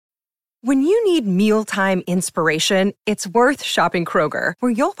When you need mealtime inspiration, it's worth shopping Kroger,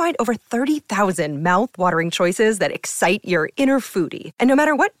 where you'll find over 30,000 mouth-watering choices that excite your inner foodie. And no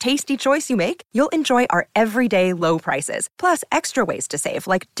matter what tasty choice you make, you'll enjoy our everyday low prices, plus extra ways to save,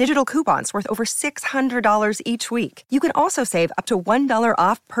 like digital coupons worth over $600 each week. You can also save up to $1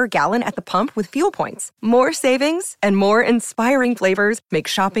 off per gallon at the pump with fuel points. More savings and more inspiring flavors make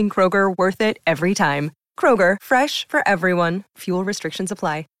shopping Kroger worth it every time. Kroger, fresh for everyone. Fuel restrictions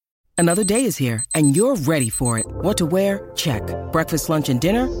apply. Another day is here, and you're ready for it. What to wear? Check. Breakfast, lunch, and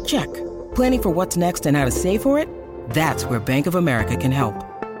dinner? Check. Planning for what's next and how to save for it? That's where Bank of America can help.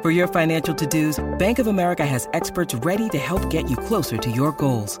 For your financial to-dos, Bank of America has experts ready to help get you closer to your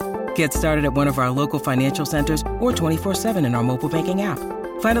goals. Get started at one of our local financial centers or 24/7 in our mobile banking app.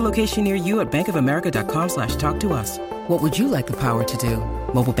 Find a location near you at bankofamerica.com/talktous. What would you like the power to do?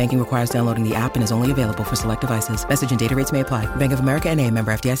 Mobile banking requires downloading the app and is only available for select devices. Message and data rates may apply. Bank of America N.A.,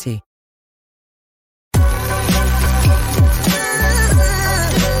 member FDIC.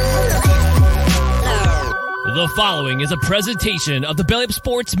 The following is a presentation of the Belly Up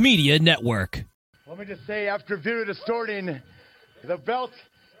Sports Media Network. Let me just say, after viewing distorting the belt,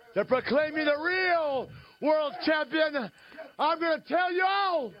 they're proclaiming the real world champion. I'm going to tell you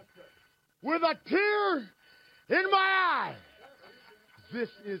all, with a tear in my eye, this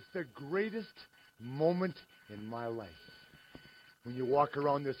is the greatest moment in my life. When you walk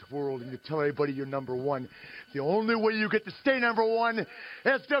around this world and you tell everybody you're number one, the only way you get to stay number one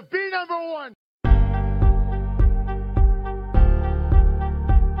is to be number one.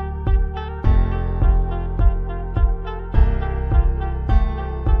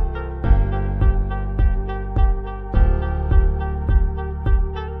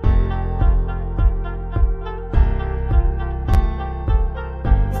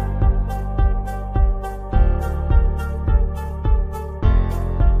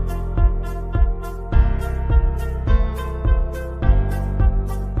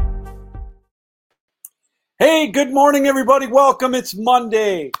 Hey, good morning, everybody. Welcome. It's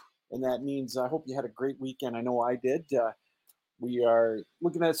Monday, and that means I hope you had a great weekend. I know I did. We are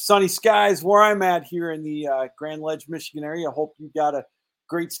looking at sunny skies where I'm at here in the Grand Ledge, Michigan area. I hope you got a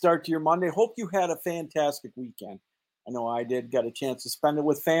great start to your Monday. Hope you had a fantastic weekend. I know I did. Got a chance to spend it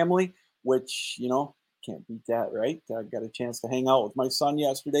with family, which, can't beat that, right? I got a chance to hang out with my son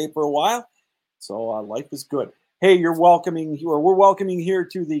yesterday for a while, so life is good. Hey, we're welcoming here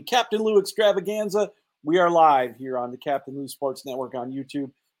to the Captain Lou Extravaganza. We are live here on the Captain Lou Sports Network on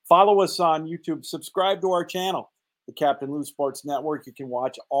YouTube. Follow us on YouTube. Subscribe to our channel, the Captain Lou Sports Network. You can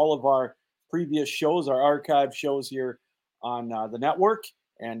watch all of our previous shows, our archive shows here on the network.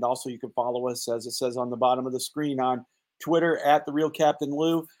 And also you can follow us, as it says on the bottom of the screen, on Twitter at The Real Captain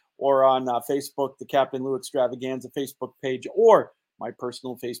Lou, or on Facebook, the Captain Lou Extravaganza Facebook page, or my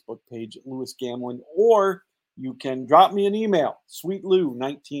personal Facebook page, Louis Gamlin. Or you can drop me an email,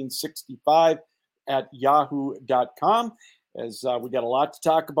 sweetlou1965 at yahoo.com, as we got a lot to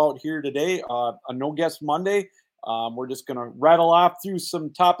talk about here today. A No Guest Monday. We're just going to rattle off through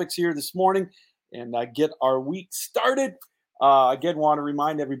some topics here this morning and get our week started. Again, want to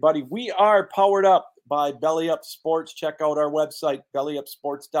remind everybody, we are powered up by Belly Up Sports. Check out our website,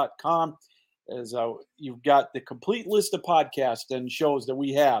 bellyupsports.com, as you've got the complete list of podcasts and shows that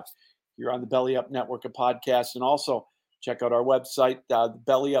we have here on the Belly Up network of podcasts. And also check out our website,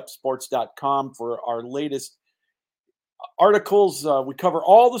 bellyupsports.com, for our latest articles. We cover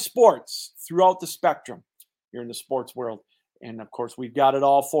all the sports throughout the spectrum here in the sports world. And, of course, we've got it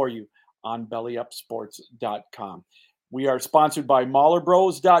all for you on bellyupsports.com. We are sponsored by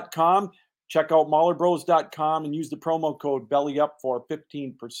MahlerBros.com. Check out MahlerBros.com and use the promo code BELLYUP for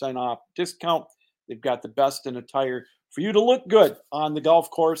 15% off discount. They've got the best in attire for you to look good on the golf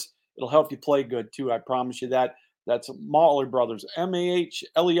course. It'll help you play good, too. I promise you that. That's Mahler Brothers,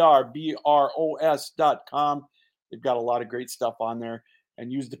 MahlerBros.com. They've got a lot of great stuff on there.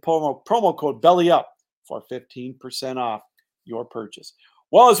 And use the promo code BELLYUP for 15% off your purchase.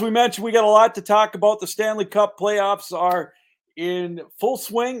 Well, as we mentioned, we got a lot to talk about. The Stanley Cup playoffs are in full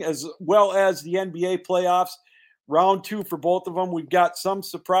swing, as well as the NBA playoffs. Round 2 for both of them. We've got some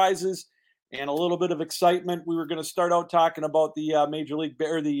surprises and a little bit of excitement. We were going to start out talking about the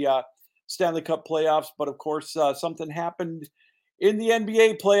the Stanley Cup playoffs, but of course, something happened in the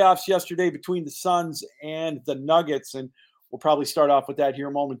NBA playoffs yesterday between the Suns and the Nuggets, and we'll probably start off with that here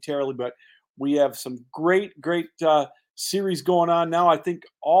momentarily. But we have some great series going on now. I think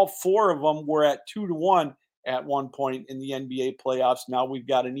all 4 of them were at 2-1 at one point in the NBA playoffs. Now we've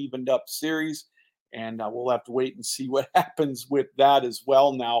got an evened up series, and we'll have to wait and see what happens with that as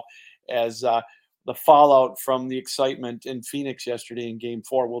well now, as the fallout from the excitement in Phoenix yesterday in Game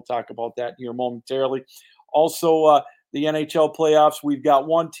 4. We'll talk about that here momentarily. Also, the NHL playoffs, we've got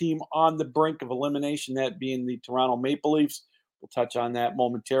one team on the brink of elimination, that being the Toronto Maple Leafs. We'll touch on that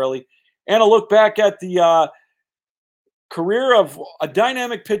momentarily. And a look back at the career of a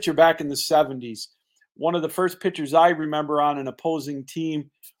dynamic pitcher back in the 70s. One of the first pitchers I remember on an opposing team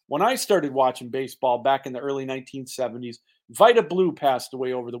when I started watching baseball back in the early 1970s. Vida Blue passed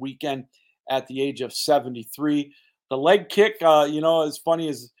away over the weekend at the age of 73. The leg kick, as funny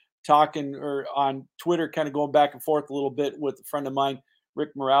as talking or on Twitter, kind of going back and forth a little bit with a friend of mine, Rick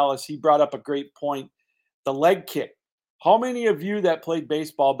Morales. He brought up a great point. The leg kick. How many of you that played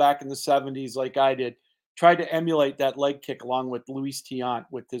baseball back in the 70s, like I did, tried to emulate that leg kick along with Luis Tiant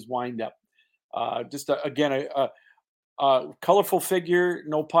with his windup? Again, a colorful figure,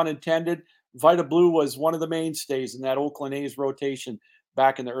 no pun intended. Vida Blue was one of the mainstays in that Oakland A's rotation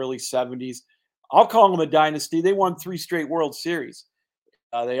back in the early 70s. I'll call them a dynasty. They won 3 straight World Series.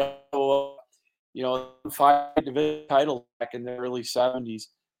 They also, 5 division titles back in the early 70s.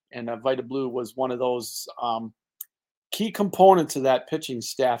 And Vida Blue was one of those key components of that pitching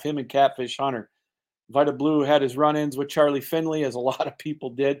staff, him and Catfish Hunter. Vida Blue had his run-ins with Charlie Finley, as a lot of people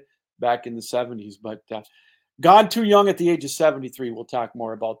did back in the 70s. But gone too young at the age of 73. We'll talk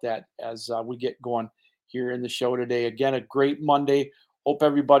more about that as we get going here in the show today. Again, a great Monday. Hope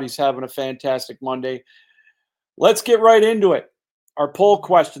everybody's having a fantastic Monday. Let's get right into it. Our poll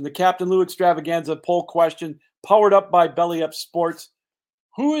question, the Captain Lou Extravaganza poll question, powered up by Belly Up Sports.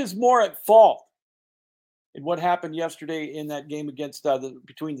 Who is more at fault in what happened yesterday in that game against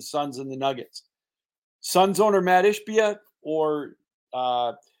between the Suns and the Nuggets? Suns owner Matt Ishbia or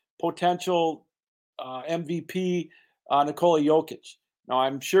potential MVP Nikola Jokic? Now,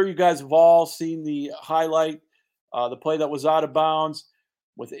 I'm sure you guys have all seen the highlight, the play that was out of bounds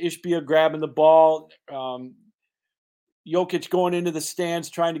with Ishbia grabbing the ball. Jokic going into the stands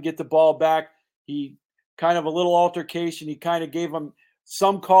trying to get the ball back. He kind of a little altercation. He kind of gave him,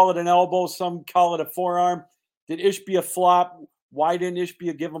 some call it an elbow, some call it a forearm. Did Ishbia flop? Why didn't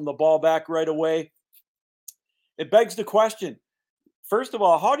Ishbia give him the ball back right away? It begs the question. First of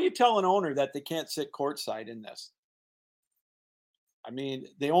all, how do you tell an owner that they can't sit courtside in this? I mean,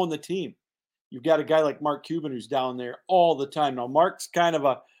 they own the team. You've got a guy like Mark Cuban who's down there all the time. Now, Mark's kind of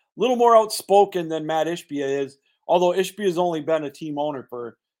a little more outspoken than Matt Ishbia is, although Ishbia has only been a team owner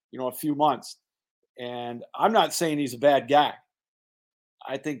for, a few months. And I'm not saying he's a bad guy.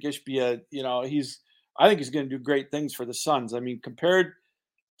 I think Ishbia, I think he's going to do great things for the Suns. I mean, compared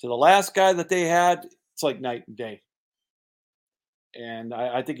to the last guy that they had, it's like night and day. And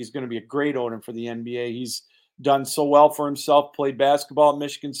I think he's going to be a great owner for the NBA. He's done so well for himself, played basketball at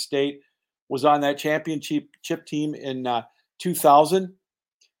Michigan State, was on that championship team in 2000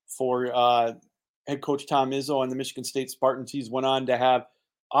 for head coach Tom Izzo and the Michigan State Spartans. He's went on to have,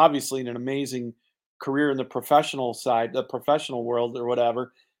 obviously, an amazing career in the professional side, the professional world or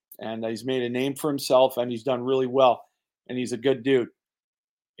whatever. And he's made a name for himself, and he's done really well. And he's a good dude.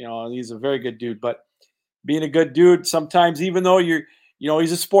 He's a very good dude. But being a good dude, sometimes, even though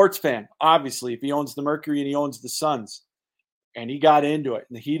he's a sports fan, obviously, if he owns the Mercury and he owns the Suns, and he got into it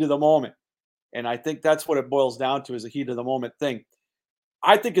in the heat of the moment. And I think that's what it boils down to, is a heat of the moment thing.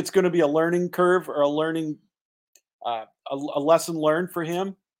 I think it's going to be a learning curve or a lesson learned for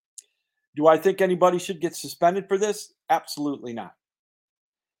him. Do I think anybody should get suspended for this? Absolutely not.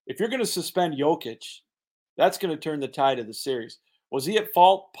 If you're going to suspend Jokic, that's going to turn the tide of the series. Was he at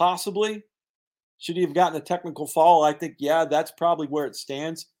fault? Possibly. Should he have gotten a technical foul? I think, yeah, that's probably where it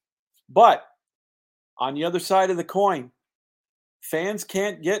stands. But on the other side of the coin, fans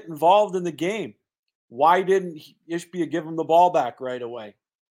can't get involved in the game. Why didn't Ishbia give him the ball back right away?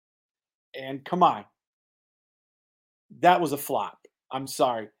 And come on. That was a flop. I'm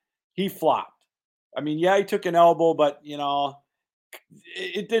sorry. He flopped. I mean, yeah, he took an elbow, but,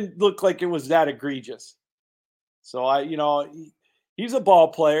 it didn't look like it was that egregious. So, he's a ball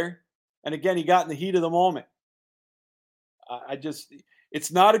player. And again, he got in the heat of the moment.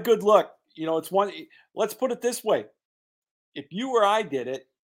 It's not a good look. Let's put it this way. If you or I did it,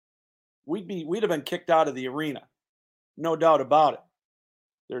 we'd have been kicked out of the arena. No doubt about it.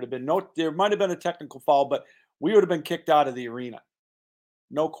 There might have been a technical foul, but we would have been kicked out of the arena.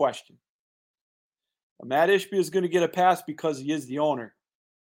 No question. Matt Ishbia is going to get a pass because he is the owner.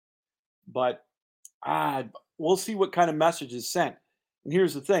 But we'll see what kind of message is sent. And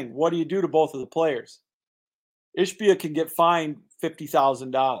here's the thing. What do you do to both of the players? Ishbia can get fined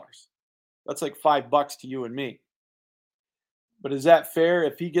 $50,000. That's like $5 to you and me. But is that fair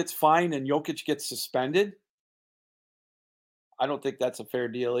if he gets fined and Jokic gets suspended? I don't think that's a fair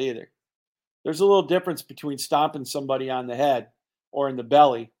deal either. There's a little difference between stomping somebody on the head or in the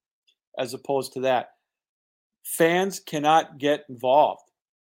belly as opposed to that. Fans cannot get involved.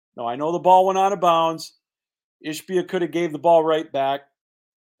 Now, I know the ball went out of bounds. Ishbia could have gave the ball right back,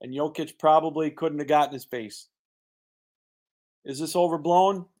 and Jokic probably couldn't have gotten his face. Is this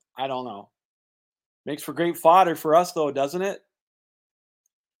overblown? I don't know. Makes for great fodder for us, though, doesn't it?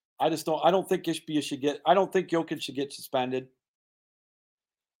 I don't think Ishbia should get, I don't think Jokic should get suspended.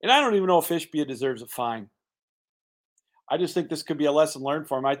 And I don't even know if Ishbia deserves a fine. I just think this could be a lesson learned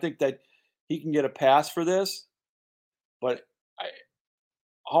for him. I think that he can get a pass for this, but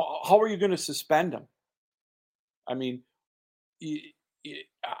how are you going to suspend him? I mean,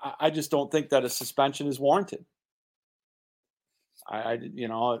 I just don't think that a suspension is warranted.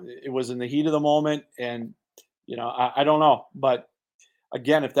 It was in the heat of the moment, and I don't know. But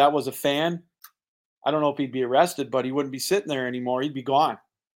again, if that was a fan, I don't know if he'd be arrested, but he wouldn't be sitting there anymore. He'd be gone.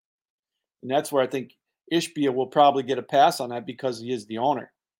 And that's where I think Ishbia will probably get a pass on that because he is the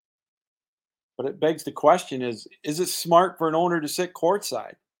owner. But it begs the question is it smart for an owner to sit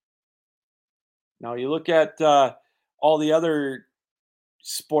courtside? Now, you look at all the other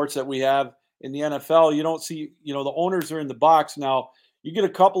sports that we have in the NFL, you don't see, the owners are in the box. Now, you get a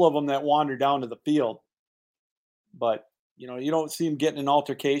couple of them that wander down to the field. But, you don't see them getting in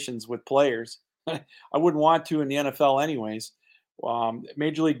altercations with players. I wouldn't want to in the NFL anyways.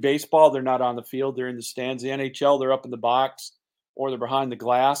 Major League Baseball, they're not on the field. They're in the stands. The NHL, they're up in the box or they're behind the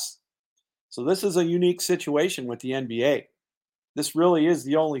glass. So this is a unique situation with the NBA. This really is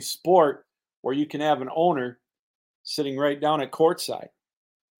the only sport where you can have an owner sitting right down at courtside.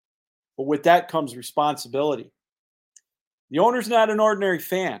 But with that comes responsibility. The owner's not an ordinary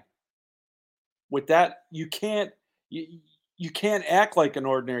fan. With that, you can't act like an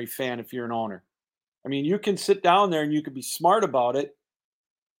ordinary fan if you're an owner. I mean, you can sit down there and you can be smart about it,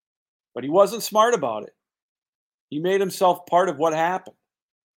 but he wasn't smart about it. He made himself part of what happened.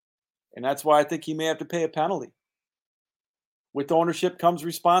 And that's why I think he may have to pay a penalty. With ownership comes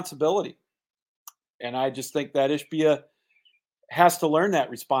responsibility. And I just think that Ishbia has to learn that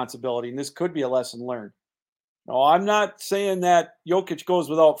responsibility, and this could be a lesson learned. No, I'm not saying that Jokic goes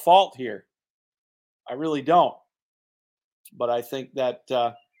without fault here. I really don't. But I think that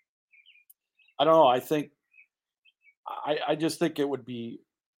I don't know. I just think it would be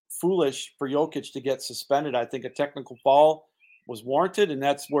foolish for Jokic to get suspended. I think a technical foul was warranted, and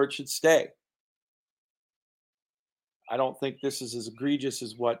that's where it should stay. I don't think this is as egregious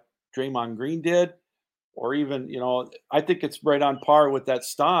as what Draymond Green did, or even, I think it's right on par with that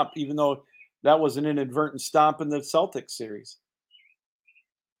stomp, even though that was an inadvertent stomp in the Celtics series.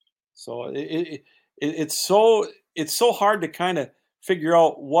 So it's so hard to kind of figure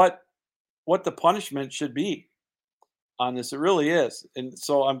out what the punishment should be on this. It really is. And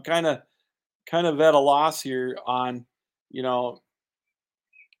so I'm kind of at a loss here on,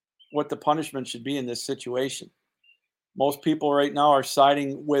 what the punishment should be in this situation. Most people right now are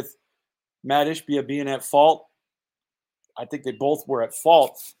siding with Matt Ishbia being at fault. I think they both were at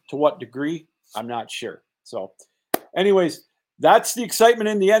fault. To what degree? I'm not sure. So anyways, that's the excitement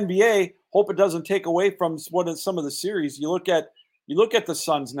in the NBA. Hope it doesn't take away from some of the series. You look at the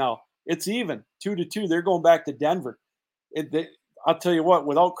Suns now. It's even 2-2. They're going back to Denver. I'll tell you what,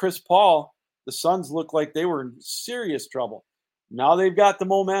 without Chris Paul, the Suns look like they were in serious trouble. Now they've got the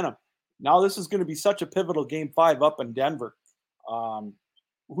momentum. Now this is going to be such a pivotal Game 5 up in Denver.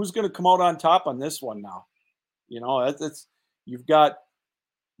 Who's going to come out on top on this one now? You've got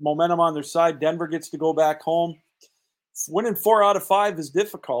momentum on their side. Denver gets to go back home. Winning 4 out of 5 is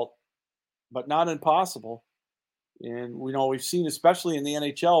difficult, but not impossible. And we've seen, especially in the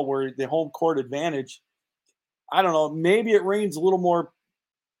NHL, where the home court advantage, I don't know, maybe it reigns a little more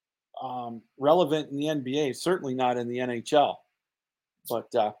relevant in the NBA, certainly not in the NHL.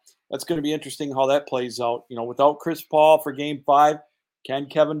 But that's going to be interesting how that plays out. Without Chris Paul for Game 5, can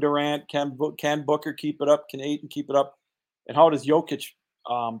Kevin Durant, can Booker keep it up? Can Ayton keep it up? And how does Jokic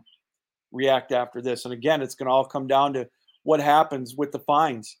react after this? And again, it's going to all come down to what happens with the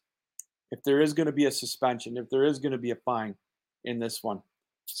fines. If there is going to be a suspension, if there is going to be a fine in this one.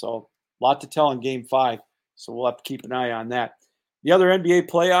 So a lot to tell in Game 5. So we'll have to keep an eye on that. The other NBA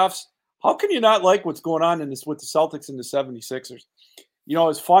playoffs, how can you not like what's going on in this with the Celtics and the 76ers?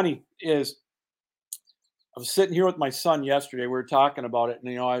 What's funny is I was sitting here with my son yesterday. We were talking about it,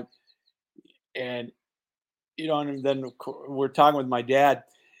 and then we're talking with my dad.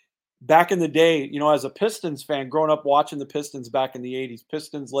 Back in the day, as a Pistons fan, growing up watching the Pistons back in the 80s,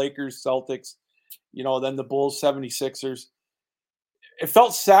 Pistons, Lakers, Celtics, then the Bulls, 76ers, it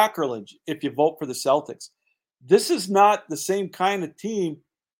felt sacrilege if you vote for the Celtics. This is not the same kind of team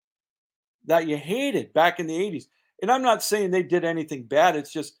that you hated back in the 80s. And I'm not saying they did anything bad.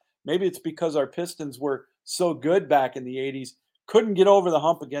 It's just maybe it's because our Pistons were so good back in the 80s, couldn't get over the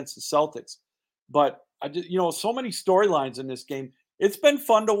hump against the Celtics. But I just, so many storylines in this game. It's been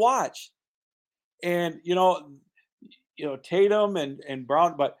fun to watch. And Tatum and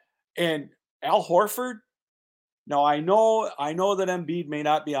Brown, and Al Horford. Now I know that Embiid may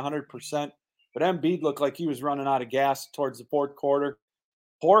not be 100%, but Embiid looked like he was running out of gas towards the fourth quarter.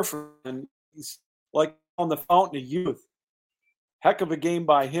 Horford, and he's like on the fountain of youth. Heck of a game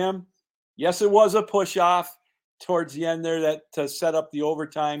by him. Yes, it was a push off towards the end there that to set up the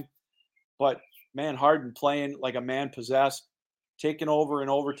overtime, but man, Harden playing like a man possessed, taking over in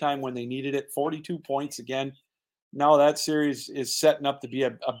overtime when they needed it. 42 points again. Now that series is setting up to be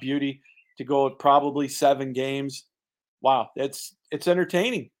a beauty to go probably 7 games. Wow, it's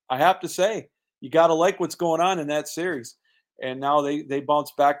entertaining. I have to say, you got to like what's going on in that series. And now they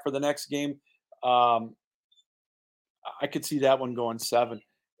bounce back for the next game. I could see that one going 7.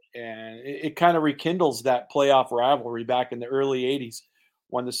 And it kind of rekindles that playoff rivalry back in the early 80s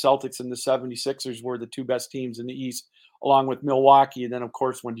when the Celtics and the 76ers were the 2 best teams in the East, along with Milwaukee. And then, of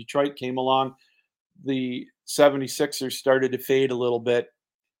course, when Detroit came along, the 76ers started to fade a little bit,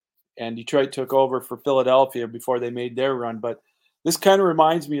 and Detroit took over for Philadelphia before they made their run. But this kind of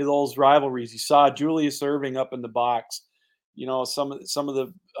reminds me of those rivalries. You saw Julius Erving up in the box. Some of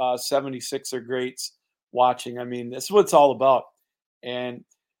the 76er greats watching. I mean, this is what it's all about. And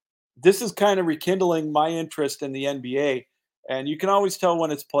this is kind of rekindling my interest in the NBA. And you can always tell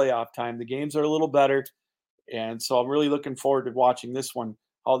when it's playoff time. The games are a little better. And so I'm really looking forward to watching this one,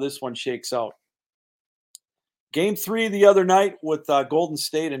 how this one shakes out. Game 3 the other night with Golden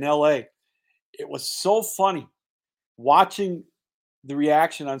State and LA. It was so funny watching the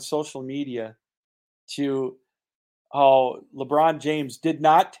reaction on social media to how LeBron James did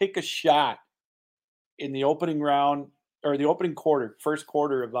not take a shot in the opening round or the opening quarter, first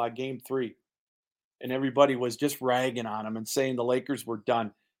quarter of Game 3. And everybody was just ragging on him and saying the Lakers were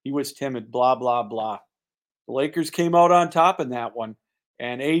done. He was timid, blah, blah, blah. The Lakers came out on top in that one.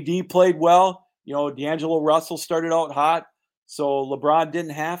 And AD played well. D'Angelo Russell started out hot, so LeBron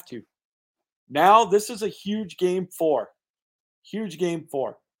didn't have to. Now, this is a huge Game 4. Huge Game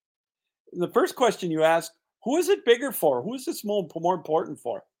 4. The first question you ask, who is it bigger for? Who is this more important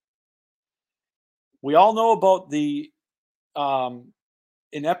for? We all know about the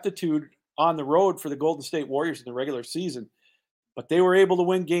ineptitude on the road for the Golden State Warriors in the regular season, but they were able to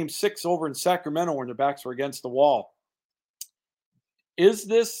win Game 6 over in Sacramento when their backs were against the wall. Is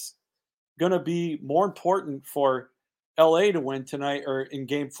this going to be more important for LA to win tonight or in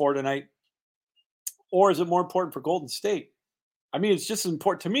Game 4 tonight, or is it more important for Golden State? I mean, it's just as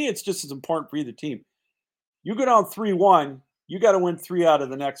important. To me, it's just as important for either team. You go down 3-1, you got to win 3 out of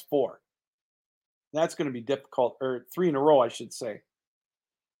the next 4. That's going to be difficult, or 3 in a row, I should say.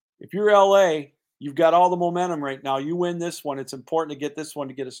 If you're LA, you've got all the momentum right now. You win this one. It's important to get this one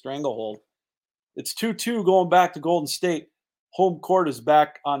to get a stranglehold. It's 2-2 going back to Golden State. Home court is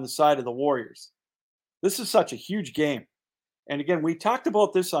back on the side of the Warriors. This is such a huge game. And again, we talked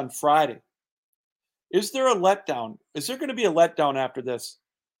about this on Friday. Is there a letdown? Is there going to be a letdown after this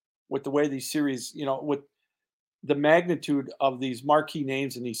with the way these series, with the magnitude of these marquee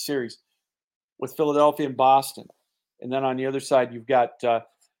names in these series with Philadelphia and Boston? And then on the other side, you've got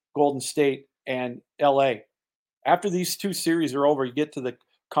Golden State and LA. After these 2 series are over, you get to the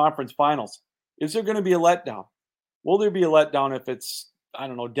conference finals. Is there going to be a letdown? Will there be a letdown if it's,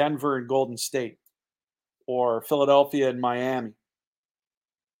 Denver and Golden State or Philadelphia and Miami?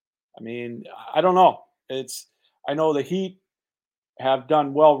 I mean, I don't know. I know the Heat have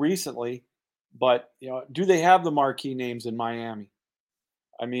done well recently, but, do they have the marquee names in Miami?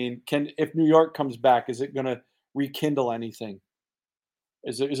 I mean, if New York comes back, is it going to rekindle anything?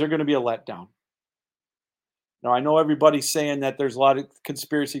 Is there going to be a letdown? Now, I know everybody's saying that there's a lot of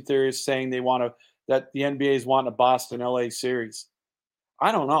conspiracy theorists saying that the NBA is wanting a Boston-LA series.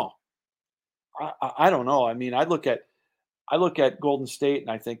 I don't know. I don't know. I mean, I look at Golden State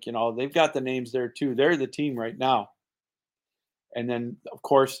and I think, they've got the names there too. They're the team right now. And then, of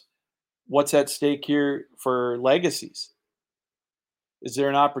course, what's at stake here for legacies? Is there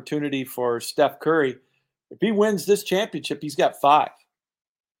an opportunity for Steph Curry? If he wins this championship, he's got 5.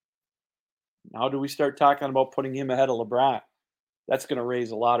 Now do we start talking about putting him ahead of LeBron? That's going to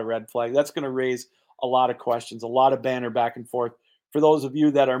raise a lot of red flags. That's going to raise a lot of questions, a lot of banter back and forth. For those of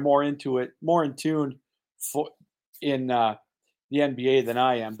you that are more into it, more in tune in the NBA than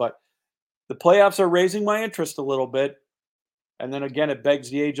I am. But the playoffs are raising my interest a little bit. And then again, it begs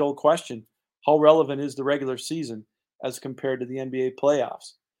the age-old question, how relevant is the regular season as compared to the NBA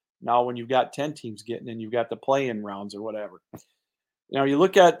playoffs? Now, when you've got 10 teams getting in, you've got the play-in rounds or whatever. Now, you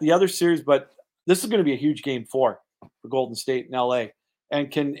look at the other series, but this is going to be a huge game 4 for Golden State and LA.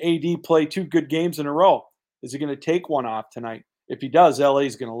 And can AD play 2 good games in a row? Is he going to take one off tonight? If he does, LA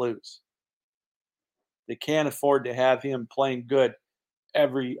is going to lose. They can't afford to have him playing good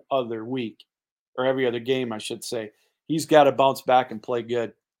every other week, or every other game, I should say. He's got to bounce back and play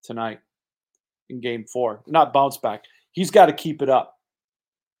good tonight in game 4. Not bounce back. He's got to keep it up.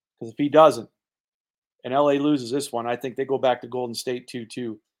 Because if he doesn't, and LA loses this one, I think they go back to Golden State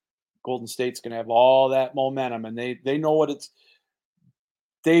 2-2. Golden State's going to have all that momentum, and they know what it's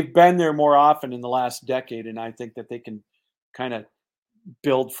 – they've been there more often in the last decade, and I think that they can kind of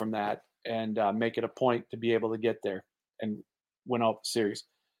build from that and make it a point to be able to get there and win out the series.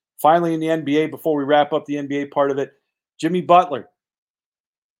 Finally, in the NBA, before we wrap up the NBA part of it, Jimmy Butler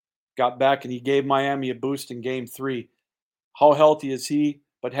got back and he gave Miami a boost in Game 3. How healthy is he?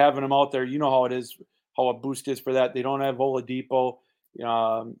 But having him out there, you know how it is, how a boost is for that. They don't have Oladipo,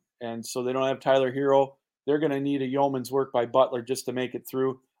 and so they don't have Tyler Hero. They're going to need a yeoman's work by Butler just to make it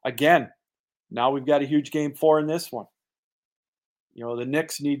through. Again, now we've got a huge Game 4 in this one. The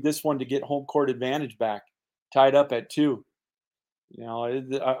Knicks need this one to get home court advantage back, tied up at 2.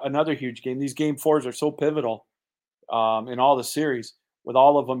 Another huge game. These Game 4s are so pivotal in all the series, with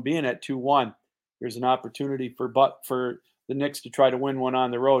all of them being at 2-1. There's an opportunity for the Knicks to try to win one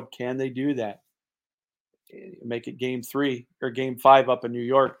on the road. Can they do that? Make it Game 3 or Game 5 up in New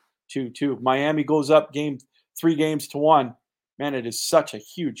York, 2-2. Miami goes up 3 games to 1. Man, it is such a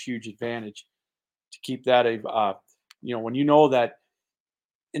huge, huge advantage to keep that. When you know that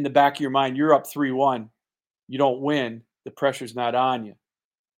in the back of your mind, you're up 3-1, you don't win, the pressure's not on you.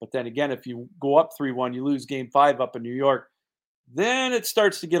 But then again, if you go up 3-1, you lose Game 5 up in New York, then it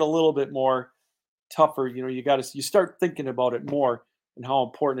starts to get a little bit more tougher. You start thinking about it more and how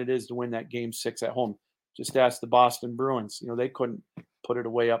important it is to win that Game 6 at home. Just ask the Boston Bruins. They couldn't put it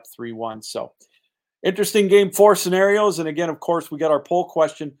away up 3-1. So interesting Game 4 scenarios. And again, of course, we got our poll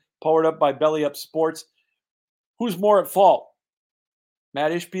question powered up by Belly Up Sports. Who's more at fault,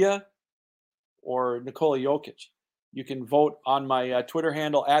 Matt Ishbia or Nikola Jokic? You can vote on my Twitter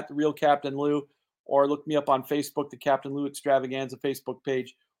handle at The Real Captain Lou, or look me up on Facebook, the Captain Lou Extravaganza Facebook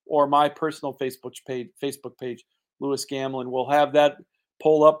page, or my personal Facebook page, Lewis Gamlin. We'll have that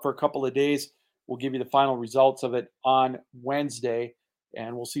poll up for a couple of days. We'll give you the final results of it on Wednesday,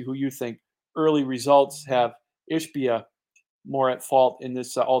 and we'll see who you think. Early results have Ishbia more at fault in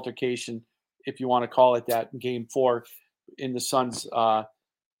this altercation, if you want to call it that, in Game 4 in the Suns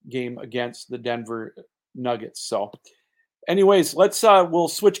game against the Denver Nuggets. So anyways, we'll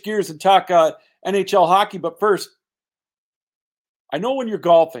switch gears and talk NHL hockey. But first, I know when you're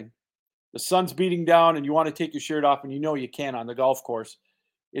golfing, the sun's beating down and you want to take your shirt off, and you can on the golf course.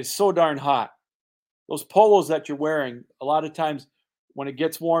 It's so darn hot. Those polos that you're wearing, a lot of times when it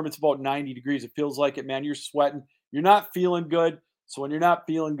gets warm, it's about 90 degrees. It feels like it, man. You're sweating. You're not feeling good. So when you're not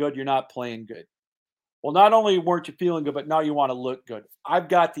feeling good, you're not playing good. Well, not only weren't you feeling good, but now you want to look good. I've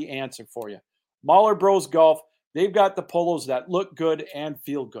got the answer for you. Mahler Bros Golf, they've got the polos that look good and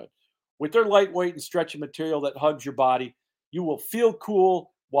feel good. With their lightweight and stretchy material that hugs your body, you will feel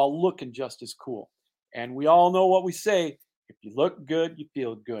cool while looking just as cool. And we all know what we say. If you look good, you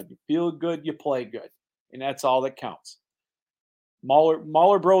feel good. You feel good, you play good. And that's all that counts.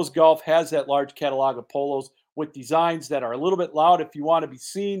 Mahler Bros Golf has that large catalog of polos with designs that are a little bit loud if you want to be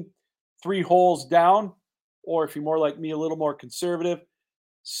seen 3 holes down, or if you're more like me, a little more conservative,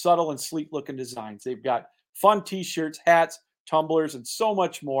 subtle and sleek looking designs. They've got fun t-shirts, hats, tumblers, and so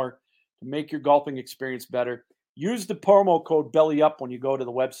much more to make your golfing experience better. Use the promo code BELLYUP when you go to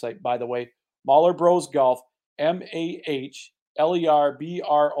the website, by the way, Mahler Bros Golf,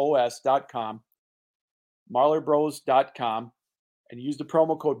 MAHLERBROS.com, MahlerBros.com, and use the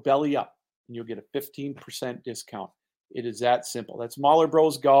promo code BELLYUP, and you'll get a 15% discount. It is that simple. That's Mahler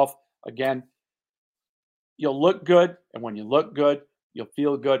Bros Golf. Again, you'll look good, and when you look good, you'll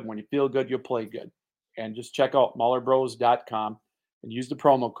feel good. And when you feel good, you'll play good. And just check out MahlerBros.com and use the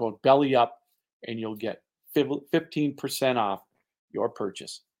promo code BELLYUP, and you'll get 15% off your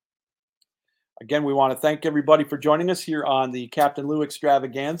purchase. Again, we want to thank everybody for joining us here on the Captain Lou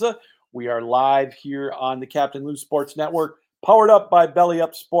Extravaganza. We are live here on the Captain Lou Sports Network, powered up by Belly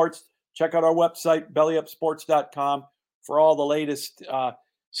Up Sports. Check out our website, bellyupsports.com, for all the latest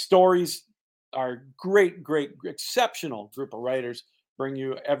stories. Our great, exceptional group of writers bring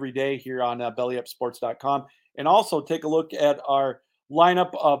you every day here on bellyupsports.com. And also take a look at our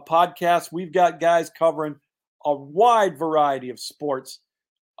lineup of podcasts. We've got guys covering a wide variety of sports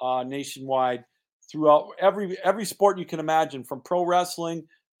nationwide, throughout every sport you can imagine, from pro wrestling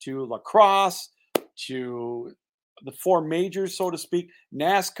to lacrosse, to the four majors, so to speak,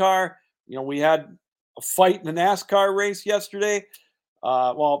 NASCAR. We had a fight in the NASCAR race yesterday.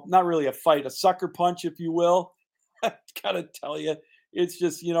 Well, not really a fight, a sucker punch, if you will. I gotta tell you, it's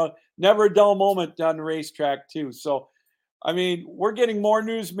just, never a dull moment on the racetrack too. So, I mean, we're getting more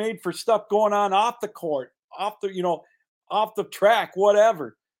news made for stuff going on off the court, off the track,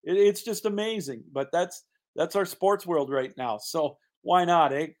 whatever. It's just amazing. But that's our sports world right now. So why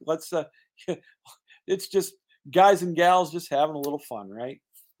not, eh? Let's it's just guys and gals just having a little fun, right?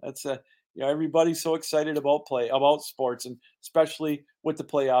 That's everybody's so excited about sports, and especially with the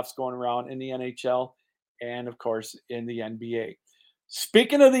playoffs going around in the NHL and of course in the NBA.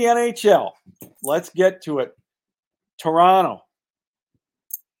 Speaking of the NHL, let's get to it. Toronto,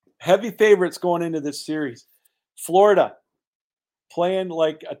 heavy favorites going into this series. Florida, playing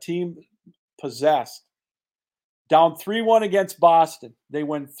like a team possessed. Down 3-1 against Boston. They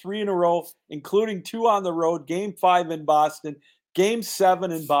win 3 in a row, including 2 on the road. Game 5 in Boston. Game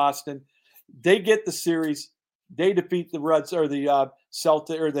 7 in Boston. They get the series. They defeat the Reds or the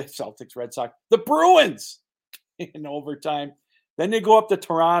Celtics, Red Sox, the Bruins in overtime. Then they go up to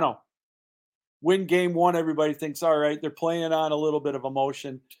Toronto. Win game 1. Everybody thinks, all right, they're playing on a little bit of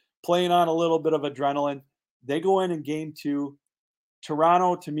emotion, playing on a little bit of adrenaline. They go in game 2.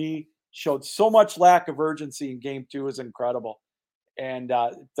 Toronto, to me, showed so much lack of urgency in game 2 is incredible. And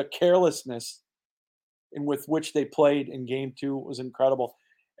the carelessness with which they played in game 2 was incredible.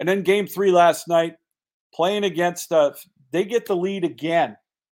 And then game 3 last night, playing against, they get the lead again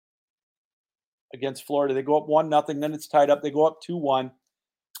against Florida. They go up 1-0, then it's tied up. They go up 2-1.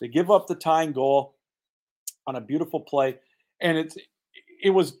 They give up the tying goal on a beautiful play. And it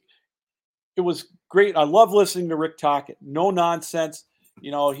was great. I love listening to Rick Tocchet. No nonsense.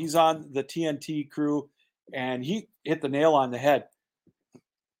 He's on the TNT crew, and he hit the nail on the head.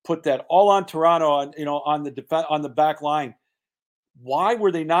 Put that all on Toronto, on the back line. Why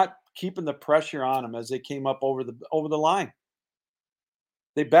were they not keeping the pressure on them as they came up over the line?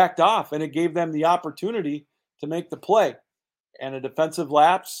 They backed off, and it gave them the opportunity to make the play. And a defensive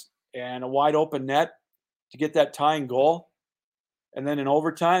lapse and a wide open net to get that tying goal. And then in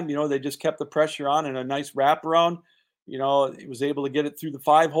overtime, they just kept the pressure on, and a nice wraparound. He was able to get it through the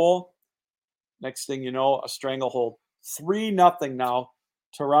 5-hole. Next thing you know, a stranglehold. 3-0 now.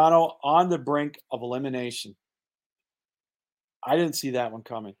 Toronto on the brink of elimination. I didn't see that one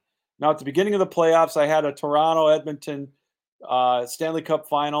coming. Now, at the beginning of the playoffs, I had a Toronto-Edmonton Stanley Cup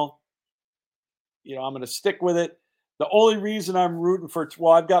final. I'm going to stick with it. The only reason I'm rooting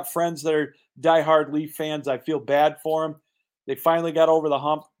I've got friends that are diehard Leaf fans. I feel bad for them. They finally got over the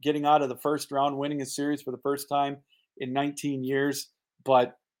hump, getting out of the first round, winning a series for the first time in 19 years.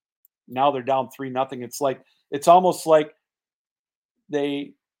 But now they're down 3-0. It's almost like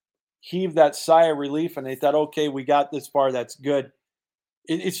they heaved that sigh of relief and they thought, okay, we got this far. That's good.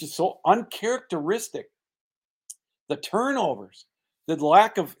 It's just so uncharacteristic. The turnovers, the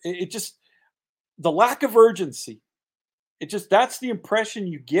lack of urgency. That's the impression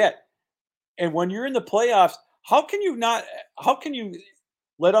you get. And when you're in the playoffs, how can you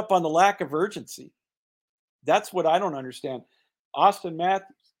let up on the lack of urgency? That's what I don't understand. Austin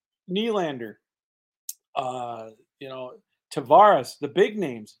Matthews, Nylander, Tavares, the big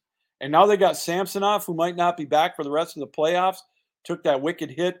names. And now they got Samsonov, who might not be back for the rest of the playoffs, took that wicked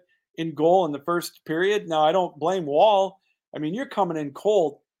hit in goal in the first period. Now, I don't blame Wall. I mean, you're coming in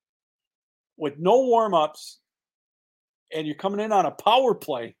cold with no warm-ups, and you're coming in on a power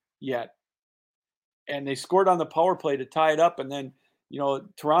play yet. And they scored on the power play to tie it up, and then,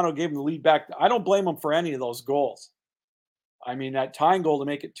 Toronto gave them the lead back. I don't blame them for any of those goals. I mean, that tying goal to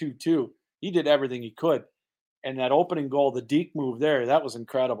make it 2-2, he did everything he could. And that opening goal, the Deke move there, that was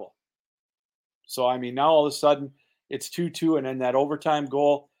incredible. So, I mean, now all of a sudden it's 2-2, and then that overtime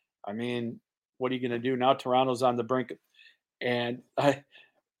goal. I mean, what are you going to do? Now Toronto's on the brink. And the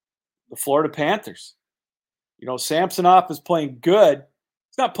Florida Panthers. Samsonov is playing good.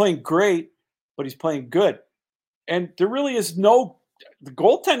 He's not playing great, but he's playing good. And there really is the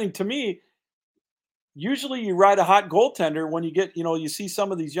goaltending to me, usually you ride a hot goaltender when you get, you see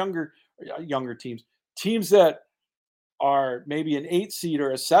some of these younger teams that are maybe an 8 seed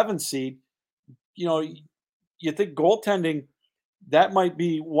or a 7 seed, you think goaltending, that might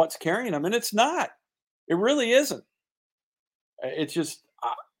be what's carrying them. And it's not. It really isn't. It's just,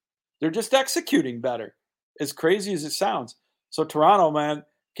 they're just executing better, as crazy as it sounds. So Toronto, man,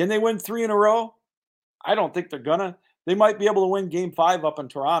 can they win 3 in a row? I don't think they're gonna. They might be able to win game 5 up in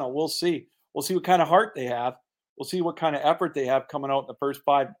Toronto. We'll see. We'll see what kind of heart they have. We'll see what kind of effort they have coming out in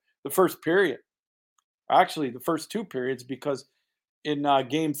the first period. Actually, the first 2 periods, because in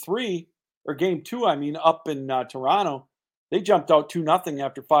game 3 or game 2, up in Toronto. They jumped out 2-0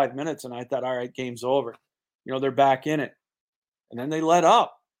 after 5 minutes, and I thought, all right, game's over. They're back in it. And then they let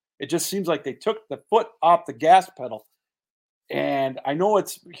up. It just seems like they took the foot off the gas pedal. And I know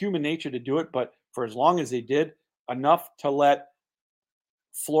it's human nature to do it, but for as long as they did, enough to let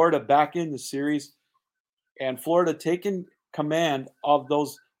Florida back in the series, and Florida taking command of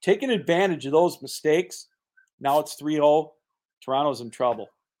those, taking advantage of those mistakes. Now it's 3-0. Toronto's in trouble,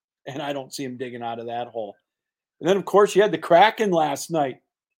 and I don't see them digging out of that hole. And then, of course, you had the Kraken last night.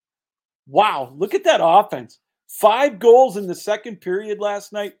 Wow, look at that offense. 5 goals in the second period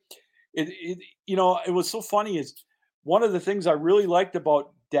last night. It was so funny. Is one of the things I really liked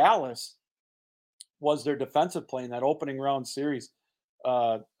about Dallas was their defensive play in that opening round series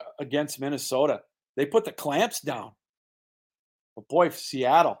against Minnesota. They put the clamps down. But boy,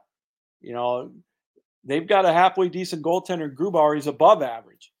 Seattle, they've got a halfway decent goaltender. Grubauer, he's above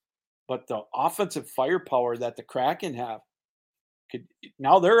average. But the offensive firepower that the Kraken have,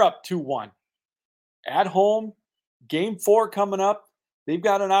 now they're up 2-1. At home, game 4 coming up. They've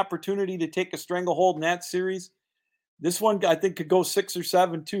got an opportunity to take a stranglehold in that series. This one, I think, could go 6 or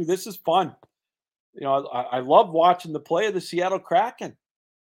 7 too. This is fun. I love watching the play of the Seattle Kraken.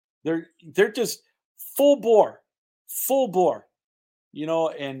 They're just full bore,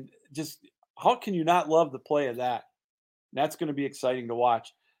 and just how can you not love the play of that? And that's going to be exciting to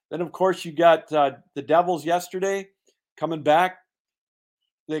watch. Then, of course, you got the Devils yesterday coming back.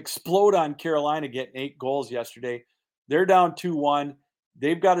 They explode on Carolina, getting 8 goals yesterday. They're down 2-1.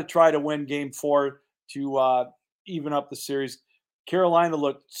 They've got to try to win game 4 to even up the series. Carolina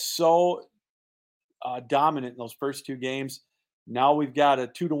looked so dominant in those first 2 games. Now we've got a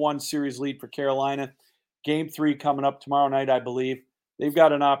 2-1 series lead for Carolina. Game 3 coming up tomorrow night, I believe. They've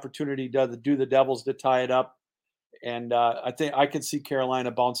got an opportunity to do the Devils to tie it up. And I think I can see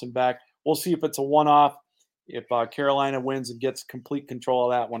Carolina bouncing back. We'll see if it's a one-off, if Carolina wins and gets complete control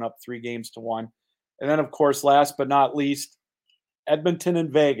of that one, up 3-1. And then, of course, last but not least, Edmonton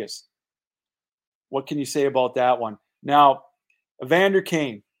and Vegas. What can you say about that one? Now, Evander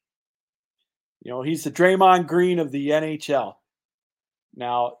Kane, he's the Draymond Green of the NHL.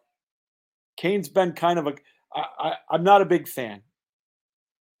 Now, Kane's been kind of I'm not a big fan.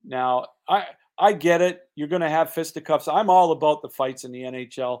 Now, I get it. You're going to have fisticuffs. I'm all about the fights in the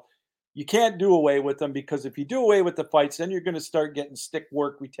NHL. You can't do away with them, because if you do away with the fights, then you're going to start getting stick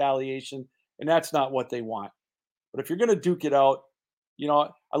work, retaliation, and that's not what they want. But if you're going to duke it out,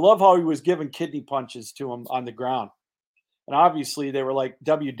 I love how he was giving kidney punches to him on the ground. And obviously they were like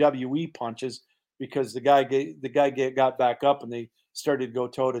WWE punches, because the guy got back up and they started to go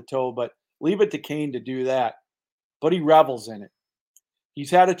toe-to-toe. But leave it to Kane to do that. But he revels in it. He's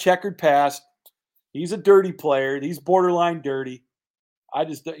had a checkered past. He's a dirty player. He's borderline dirty.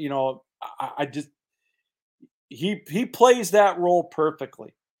 He plays that role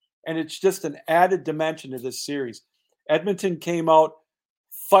perfectly. And it's just an added dimension to this series. Edmonton came out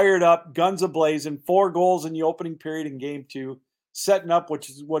fired up, guns a-blazing, 4 goals in the opening period in game 2, setting up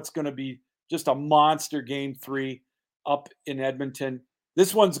what's going to be just a monster game 3 up in Edmonton.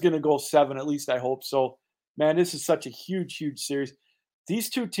 This one's going to go 7, at least I hope so. Man, this is such a huge, huge series. These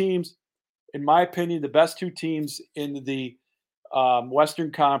 2 teams, in my opinion, the best 2 teams in the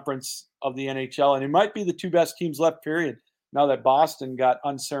Western Conference of the NHL, and it might be the 2 best teams left, period, now that Boston got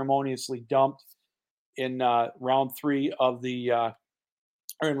unceremoniously dumped in round 3 of the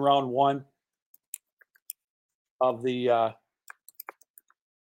or in round 1 of the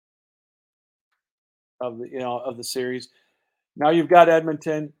series. Now you've got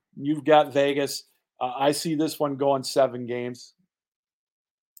Edmonton, you've got Vegas. I see this one going 7 games,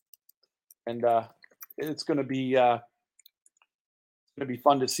 and it's going to be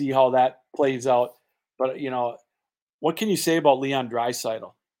fun to see how that plays out. But what can you say about Leon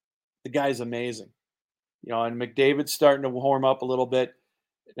Draisaitl? The guy's amazing. And McDavid's starting to warm up a little bit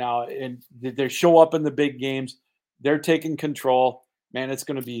now, and they show up in the big games. They're taking control. Man, it's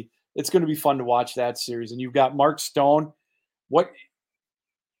going to be fun to watch that series. And you've got Mark Stone. What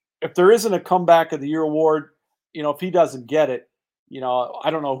if there isn't a comeback of the year award? If he doesn't get it, I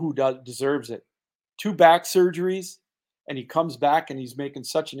don't know who deserves it. 2 back surgeries, and he comes back and he's making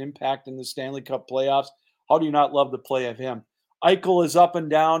such an impact in the Stanley Cup playoffs. How do you not love the play of him? Eichel is up and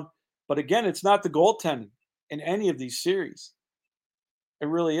down, but again, it's not the goaltending in any of these series. It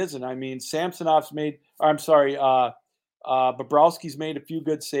really isn't. I mean, Samsonov's Bobrovsky's made a few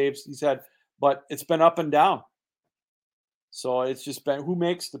good saves. But it's been up and down. So it's just been who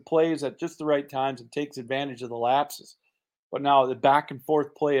makes the plays at just the right times and takes advantage of the lapses. But now the back and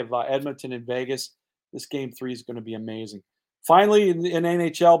forth play of Edmonton and Vegas, this game 3 is going to be amazing. Finally, in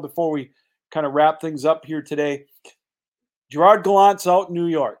NHL, before we kind of wrap things up here today, Gerard Gallant's out in New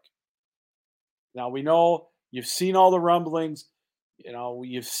York. Now, we know you've seen all the rumblings.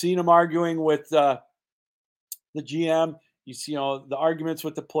 You've seen him arguing with the GM. You see, the arguments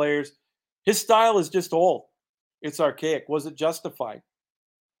with the players. His style is just old. It's archaic. Was it justified?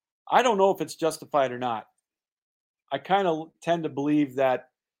 I don't know if it's justified or not. I kind of tend to believe that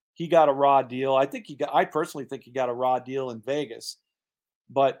he got a raw deal. I personally think he got a raw deal in Vegas.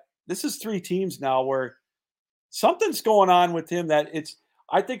 But this is 3 teams now where something's going on with him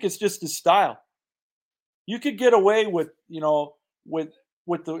I think it's just his style. You could get away with,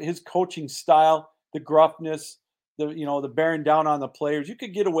 his coaching style, the gruffness, the bearing down on the players. You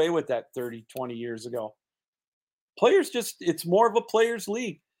could get away with that 30, 20 years ago. Players it's more of a players'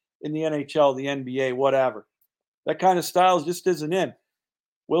 league in the NHL, the NBA, whatever. That kind of style just isn't in.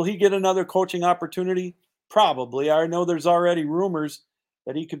 Will he get another coaching opportunity? Probably. I know there's already rumors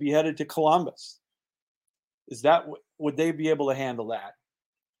that he could be headed to Columbus. Would they be able to handle that?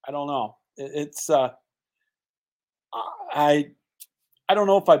 I don't know. I don't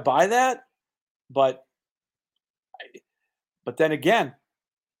know if I buy that, but then again,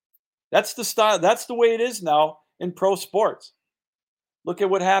 that's the style. That's the way it is now in pro sports. Look at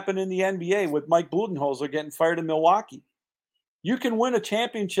what happened in the NBA with Mike Budenholzer getting fired in Milwaukee. You can win a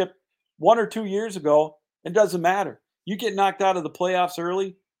championship 1 or 2 years ago. It doesn't matter. You get knocked out of the playoffs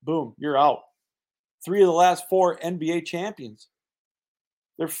early, boom, you're out. 3 of the last 4 NBA champions.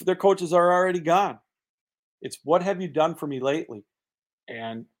 Their coaches are already gone. It's what have you done for me lately?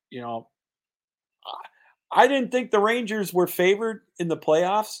 And, I didn't think the Rangers were favored in the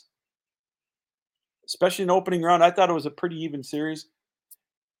playoffs, especially in the opening round. I thought it was a pretty even series.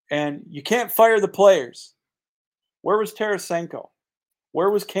 And you can't fire the players. Where was Tarasenko? Where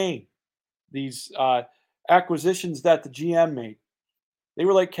was Kane? These acquisitions that the GM made. They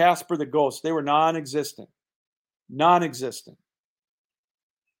were like Casper the Ghost. They were non-existent. Non-existent.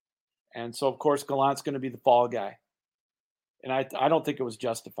 And so, of course, Gallant's going to be the fall guy. And I don't think it was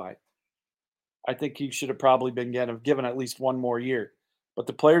justified. I think he should have probably been given at least 1 more year. But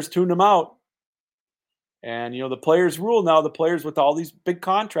the players tuned him out. And, the players rule now. The players with all these big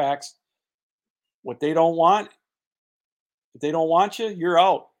contracts, what they don't want, if they don't want you, you're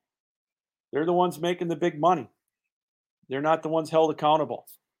out. They're the ones making the big money. They're not the ones held accountable.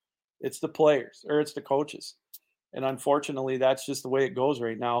 It's the players, or it's the coaches. And unfortunately, that's just the way it goes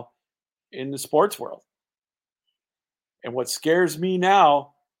right now in the sports world. And what scares me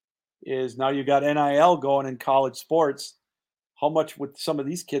now is now you got NIL going in college sports. How much with some of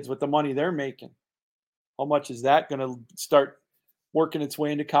these kids with the money they're making? How much is that going to start working its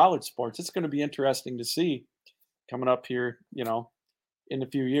way into college sports? It's going to be interesting to see coming up here, in a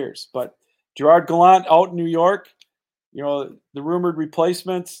few years. But Gerard Gallant out in New York, the rumored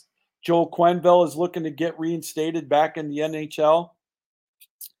replacements. Joel Quenneville is looking to get reinstated back in the NHL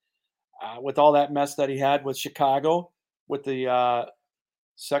with all that mess that he had with Chicago, with the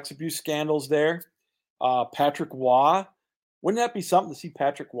sex abuse scandals there. Patrick Waugh. Wouldn't that be something to see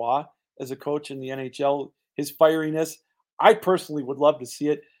Patrick Waugh as a coach in the NHL? His fieriness. I personally would love to see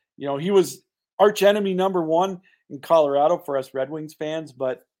it. He was arch enemy number 1 in Colorado for us Red Wings fans,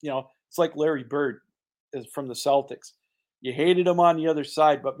 but, it's like Larry Bird from the Celtics. You hated him on the other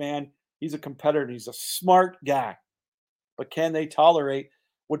side, but, man, he's a competitor. He's a smart guy. But can they tolerate?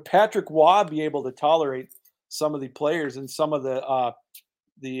 Would Patrick Waugh be able to tolerate some of the players and some of the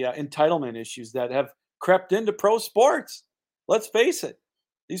entitlement issues that have crept into pro sports? Let's face it.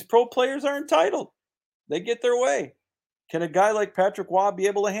 These pro players are entitled. They get their way. Can a guy like Patrick Waugh be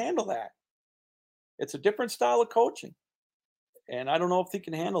able to handle that? It's a different style of coaching. And I don't know if he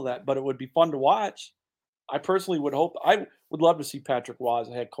can handle that, but it would be fun to watch. I personally would hope. I would love to see Patrick Waugh as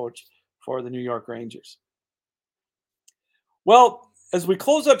a head coach for the New York Rangers. Well, as we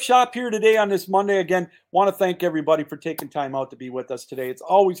close up shop here today on this Monday, again, want to thank everybody for taking time out to be with us today. It's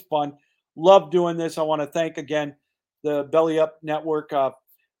always fun. Love doing this. I want to thank, again, the Belly Up Network.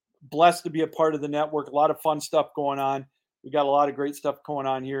 Blessed to be a part of the network. A lot of fun stuff going on. We got a lot of great stuff going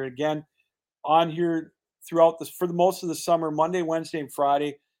on here. Again, on here throughout this for the most of the summer, Monday, Wednesday, and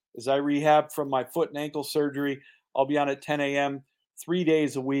Friday, as I rehab from my foot and ankle surgery. I'll be on at 10 a.m. 3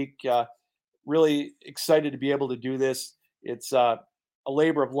 days a week. Really excited to be able to do this. It's a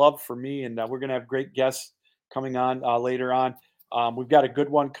labor of love for me, and we're going to have great guests coming on later on. We've got a good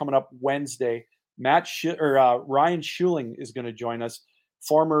one coming up Wednesday. Ryan Schuling is going to join us,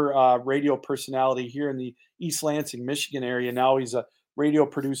 former radio personality here in the East Lansing, Michigan area. Now he's a radio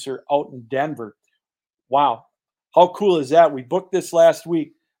producer out in Denver. Wow. How cool is that? We booked this last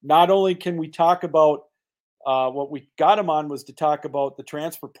week. Not only can we talk about what we got him on was to talk about the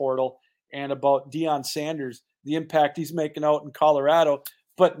transfer portal and about Deion Sanders, the impact he's making out in Colorado.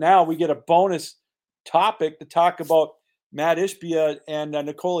 But now we get a bonus topic to talk about Matt Ishbia and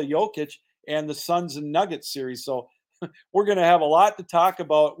Nikola Jokic and the Suns and Nuggets series. So we're going to have a lot to talk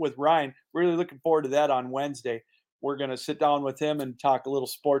about with Ryan. Really looking forward to that on Wednesday. We're going to sit down with him and talk a little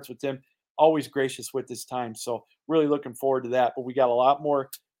sports with him. Always gracious with his time. So really looking forward to that. But we got a lot more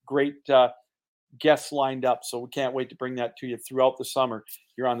great guests lined up. So we can't wait to bring that to you throughout the summer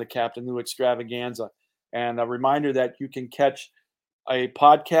here on the Captain Lou Extravaganza. And a reminder that you can catch a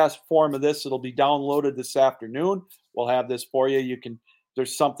podcast form of this. It'll be downloaded this afternoon. We'll have this for you.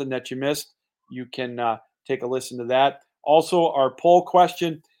 There's something that you missed, you can take a listen to that. Also, our poll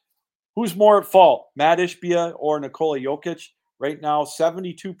question, who's more at fault, Matt Ishbia or Nikola Jokic? Right now,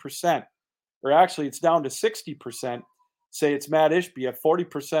 72%, or actually it's down to 60%, say it's Matt Ishbia,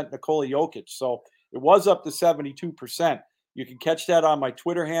 40% Nikola Jokic. So it was up to 72%. You can catch that on my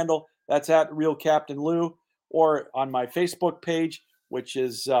Twitter handle. That's at Real Captain Lou, or on my Facebook page, which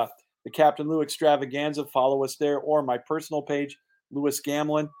is the Captain Lou Extravaganza. Follow us there, or my personal page, Louis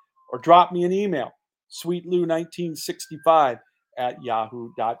Gamlin, or drop me an email, sweetlou1965 at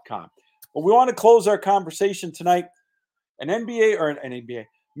yahoo.com. Well, we want to close our conversation tonight. An NBA,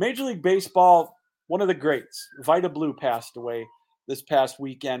 Major League Baseball, one of the greats, Vida Blue, passed away this past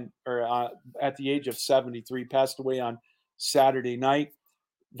weekend, or at the age of 73, passed away on Saturday night.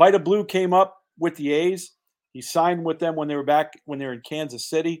 Vida Blue came up with the A's. He signed with them when they were in Kansas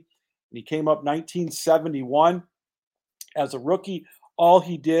City. And he came up 1971 as a rookie. All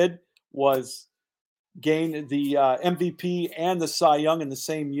he did was gain the MVP and the Cy Young in the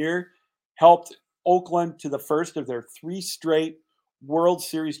same year, helped Oakland to the first of their 3 straight World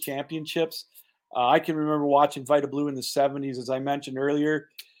Series championships. I can remember watching Vida Blue in the 70s, as I mentioned earlier.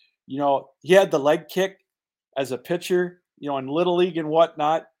 You know, he had the leg kick as a pitcher, you know, in Little League and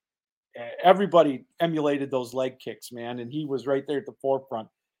whatnot. Everybody emulated those leg kicks, man, and he was right there at the forefront.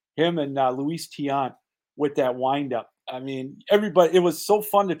 Him and Luis Tiant with that windup. I mean, everybody, it was so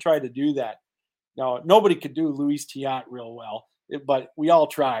fun to try to do that. Now, nobody could do Luis Tiant real well, but we all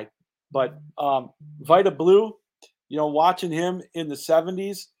tried. But Vida Blue, you know, watching him in the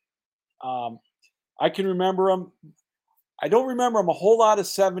 70s, I can remember him. I don't remember him a whole lot of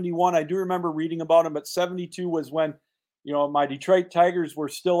 71. I do remember reading about him, but 72 was when, you know, my Detroit Tigers were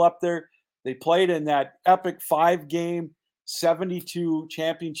still up there. They played in that epic 5-game 72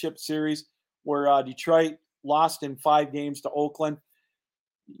 championship series where Detroit lost in 5 games to Oakland.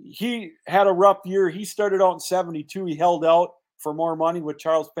 He had a rough year. He started out in 72. He held out for more money with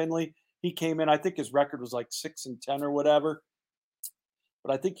Charles Finley. He came in, I think his record was like 6-10 or whatever.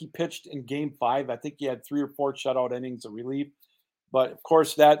 But I think he pitched in game 5. I think he had 3 or 4 shutout innings of relief. But of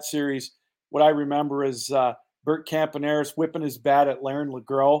course, that series, what I remember is Bert Campaneris whipping his bat at Laren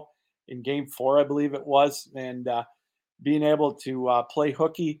LeGros in game 4, I believe it was, and being able to play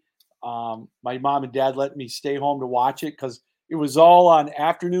hooky. My mom and dad let me stay home to watch it because it was all on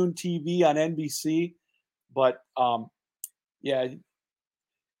afternoon TV on NBC. But yeah,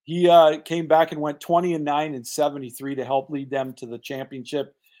 he came back and went 20-9 in 73 to help lead them to the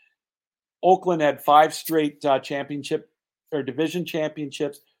championship. Oakland had 5 straight championship or division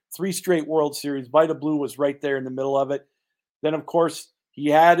championships, 3 straight World Series. Vida Blue was right there in the middle of it. Then, of course, he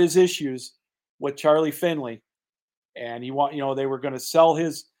had his issues with Charlie Finley, and they were going to sell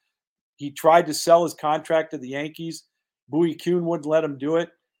his. He tried to sell his contract to the Yankees. Bowie Kuhn wouldn't let him do it.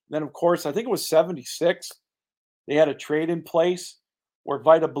 Then, of course, I think it was 76. They had a trade in place where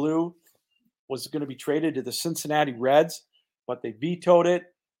Vida Blue was going to be traded to the Cincinnati Reds, but they vetoed it.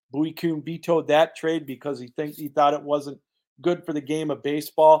 Bowie Kuhn vetoed that trade because he thought it wasn't good for the game of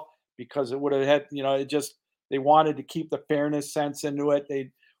baseball because it would have had, they wanted to keep the fairness sense into it. They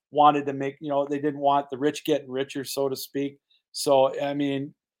wanted to make, they didn't want the rich getting richer, so to speak. So, I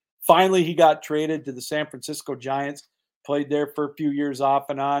mean, finally he got traded to the San Francisco Giants, played there for a few years off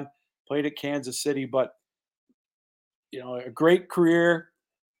and on, played at Kansas City, but a great career.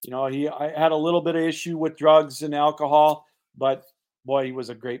 I had a little bit of issue with drugs and alcohol, but boy, he was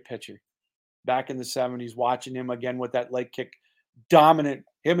a great pitcher. Back in the 70s, watching him again with that leg kick, dominant.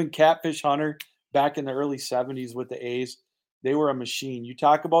 Him and Catfish Hunter back in the early 70s with the A's, they were a machine. You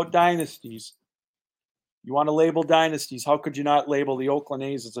talk about dynasties. You want to label dynasties. How could you not label the Oakland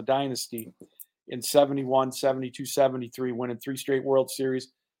A's as a dynasty in 71, 72, 73, winning 3 straight World Series?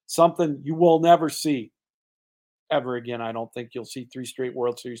 Something you will never see ever again. I don't think you'll see 3 straight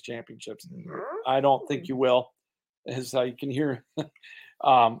World Series championships. I don't think you will, as you can hear.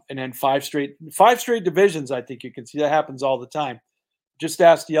 And then 5 straight divisions. I think you can see that happens all the time. Just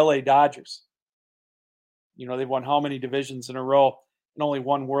ask the LA Dodgers. They've won how many divisions in a row and only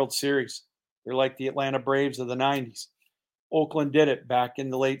one World Series. They're like the Atlanta Braves of the 90s. Oakland did it back in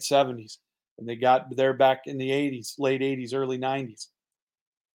the late 70s, and they got there back in the 80s, late 80s, early 90s.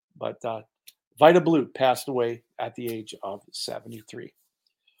 But Vida Blue passed away at the age of 73.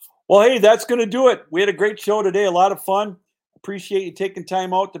 Well, hey, that's going to do it. We had a great show today, a lot of fun. Appreciate you taking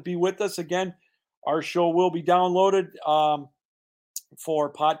time out to be with us. Again, our show will be downloaded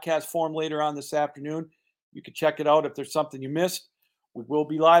for podcast form later on this afternoon. You can check it out if there's something you missed. We will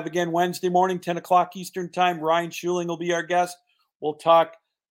be live again Wednesday morning, 10 o'clock Eastern time. Ryan Schuling will be our guest. We'll talk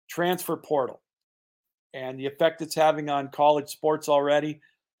transfer portal and the effect it's having on college sports already.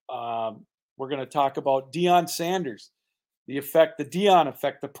 We're going to talk about Deion Sanders, the Deion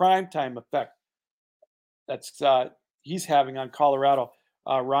effect, the primetime effect that's he's having on Colorado.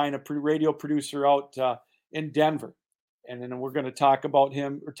 Ryan, a radio producer out in Denver. And then we're going to talk about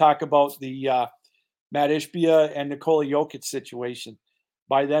the Matt Ishbia and Nikola Jokic situation.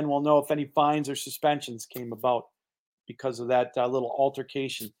 By then, we'll know if any fines or suspensions came about because of that little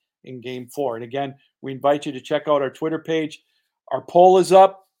altercation in Game 4. And again, we invite you to check out our Twitter page. Our poll is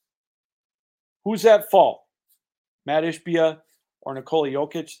up. Who's at fault? Matt Ishbia or Nikola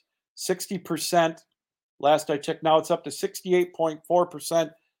Jokic? 60%. Last I checked, now it's up to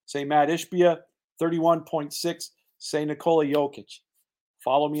 68.4% say Matt Ishbia, 31.6% say Nikola Jokic.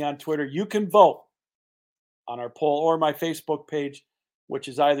 Follow me on Twitter. You can vote on our poll or my Facebook page, which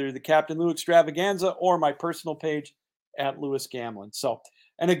is either the Captain Lou Extravaganza or my personal page at Lewis Gamlin. So,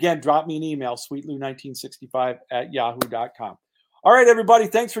 and again, drop me an email, sweetlou1965@yahoo.com. All right, everybody,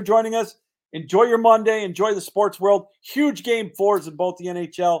 thanks for joining us. Enjoy your Monday. Enjoy the sports world. Huge Game 4s in both the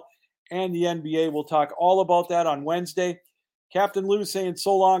NHL and the NBA. We'll talk all about that on Wednesday. Captain Lou saying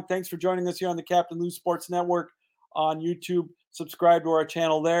so long. Thanks for joining us here on the Captain Lou Sports Network on YouTube. Subscribe to our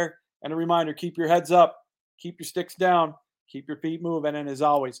channel there. And a reminder, keep your heads up, keep your sticks down, keep your feet moving, and as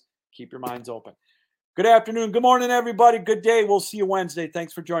always, keep your minds open. Good afternoon. Good morning, everybody. Good day. We'll see you Wednesday.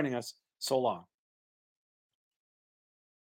 Thanks for joining us. So long.